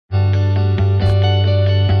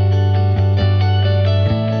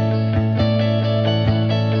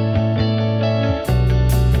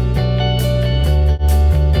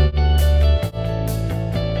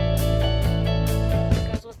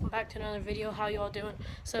how you all doing?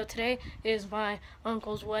 So today is my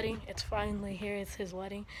uncle's wedding. It's finally here. It's his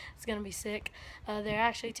wedding. It's gonna be sick. They're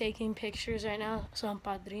actually taking pictures right now, some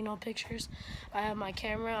padrino pictures. I have my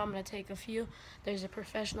camera. I'm gonna take a few. There's a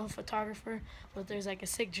professional photographer, but there's like a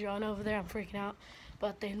sick drone over there. I'm freaking out,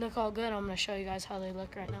 but they look all good. I'm gonna show you guys how they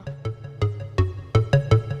look right now.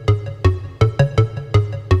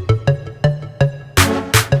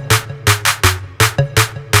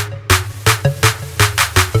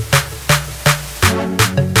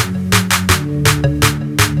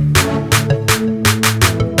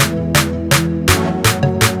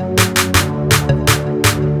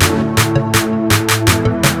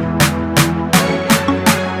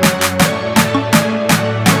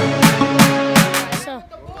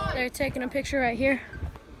 They're taking a picture right here.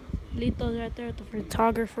 Lito's right there, the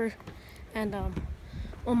photographer, and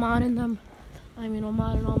Omar and them. Omar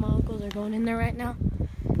and all my uncles are going in there right now.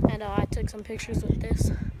 And I took some pictures with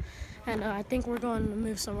this. And I think we're going to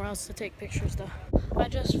move somewhere else to take pictures though. I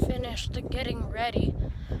just finished getting ready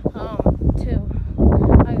for the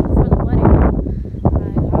wedding. I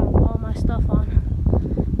have all my stuff on.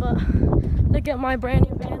 But look at my brand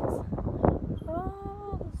new Vans.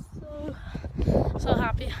 Oh, so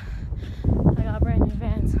happy. I got brand new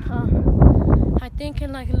Vans. I think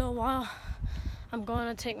in like a little while I'm going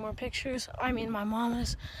to take more pictures. My mom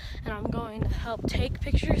is, and I'm going to help take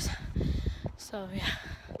pictures. So yeah,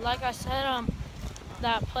 like I said,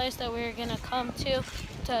 that place that we were gonna come to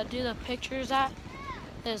do the pictures at,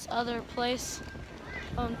 this other place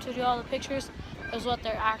to do all the pictures, is what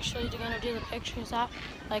they're actually gonna do the pictures at,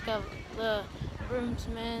 like of the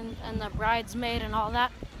groomsmen and the bridesmaid and all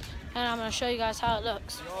that. And I'm gonna show you guys how it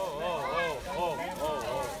looks.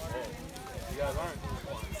 You guys aren't.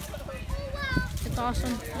 It's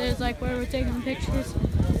awesome. There's like where we're taking pictures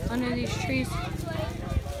under these trees.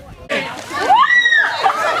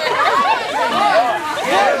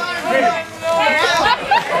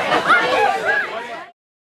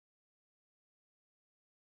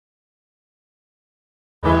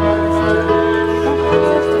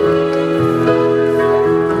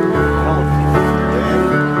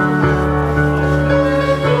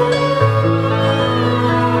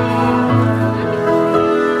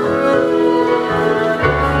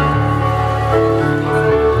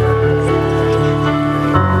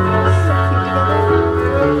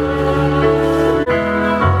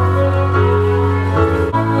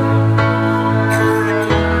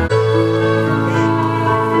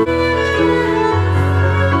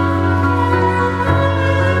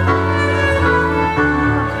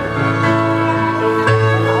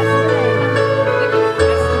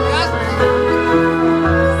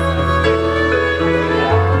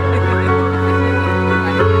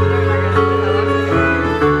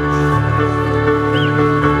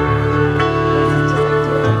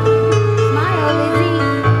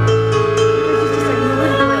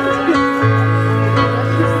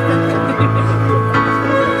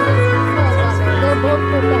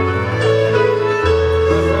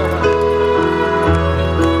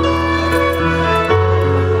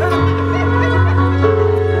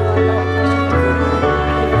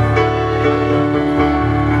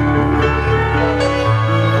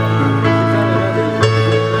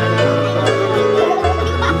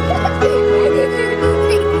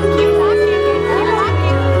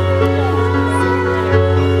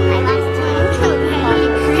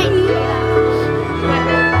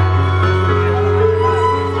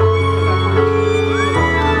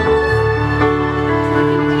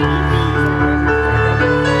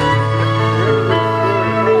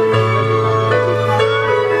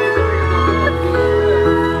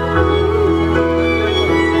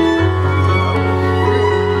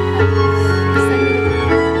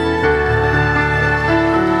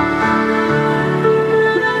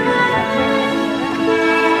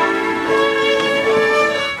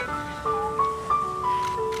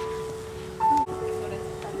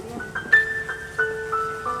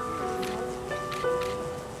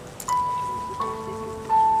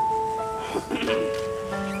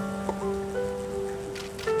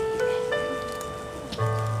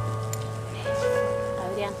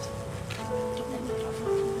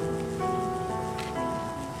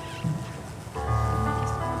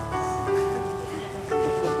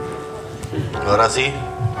 Ahora sí,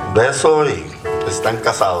 beso y están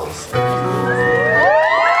casados.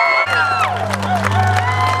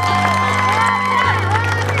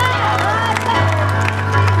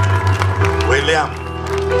 William.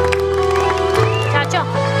 Chacho.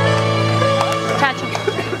 Chacho.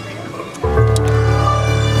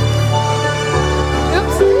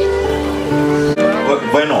 Oops.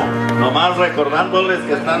 Bueno, nomás recordándoles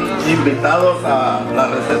que están invitados a la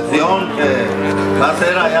recepción que va a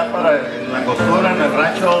ser allá para la Angostura, en el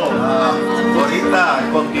rancho. Ahorita,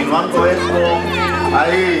 continuando esto,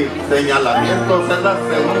 hay señalamientos. Es la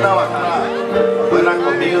segunda bajada. Buena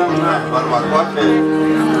comida, una barbacoa que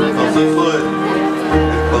nos hizo el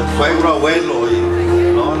consuegro abuelo.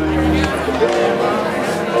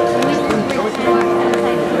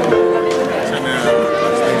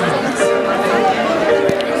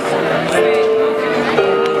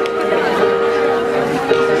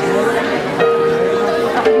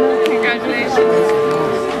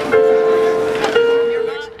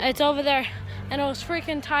 It's over there, and it was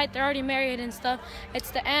freaking tight. They're already married and stuff.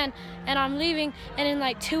 It's the end, and I'm leaving, and in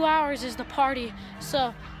like 2 hours is the party.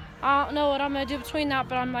 So I don't know what I'm gonna do between that,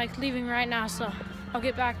 but I'm like leaving right now, so I'll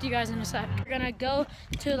get back to you guys in a sec. We're gonna go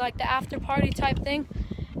to like the after party type thing.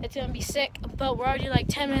 It's gonna be sick, but we're already like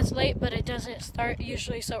 10 minutes late, but it doesn't start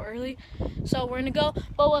usually so early. So we're gonna go.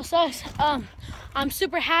 But what sucks, I'm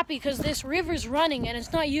super happy because this river's running, and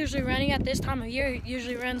it's not usually running at this time of year. It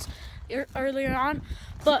usually runs earlier on,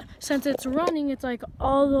 but since it's running, it's like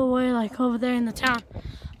all the way like over there in the town.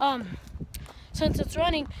 Since it's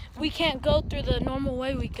running, we can't go through the normal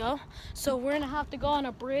way we go, so we're gonna have to go on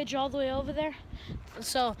a bridge all the way over there.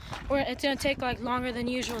 So it's gonna take like longer than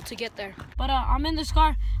usual to get there. But I'm in this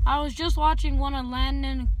car. I was just watching one of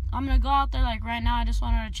Landon. I'm gonna go out there like right now. I just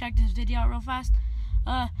wanted to check this video out real fast.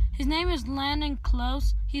 His name is Landon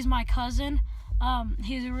Close. He's my cousin.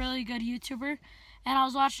 He's a really good YouTuber. And I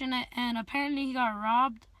was watching it, and apparently he got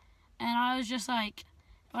robbed. And I was just like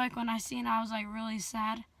when I seen it, I was like really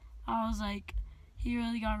sad. I was like, he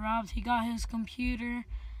really got robbed. He got his computer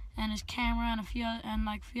and his camera and a few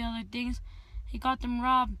other things. He got them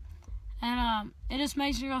robbed, and it just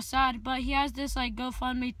makes me real sad. But he has this like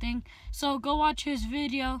GoFundMe thing, so go watch his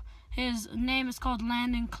video. His name is called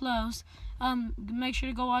Landon Close. Make sure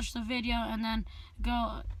to go watch the video, and then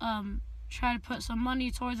go try to put some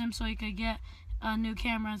money towards him so he could get a new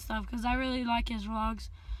camera and stuff, because I really like his vlogs.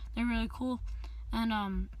 They're really cool, and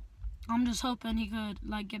I'm just hoping he could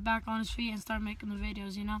like get back on his feet and start making the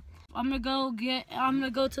videos, you know. I'm gonna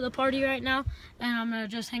go to the party right now, and I'm gonna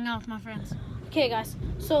just hang out with my friends. Okay guys,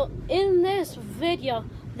 so in this video,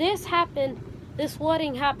 this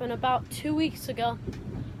wedding happened about 2 weeks ago,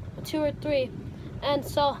 2 or 3, and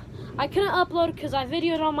so I couldn't upload it because I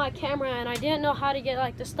videoed on my camera and I didn't know how to get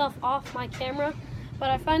like the stuff off my camera. But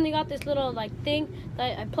I finally got this little like thing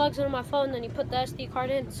that I plugs into my phone, and then you put the SD card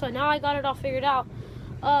in. So now I got it all figured out.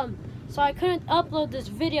 So I couldn't upload this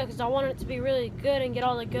video because I wanted it to be really good and get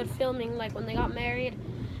all the good filming, like when they got married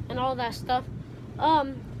and all that stuff.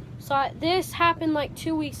 This happened like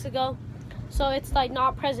 2 weeks ago. So it's like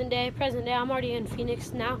not present day. I'm already in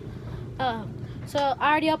Phoenix now. So I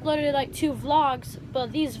already uploaded like 2 vlogs,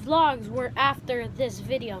 but these vlogs were after this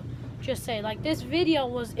video. Just say like this video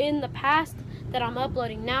was in the past that I'm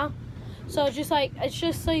uploading now. So it's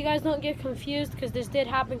just so you guys don't get confused, because this did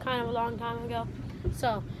happen kind of a long time ago.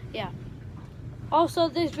 So yeah. Also,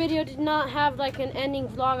 this video did not have like an ending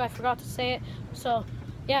vlog. I forgot to say it. So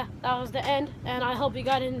yeah, that was the end, and I hope you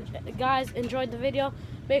guys enjoyed the video.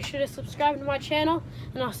 Make sure to subscribe to my channel,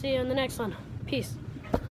 and I'll see you in the next one. Peace.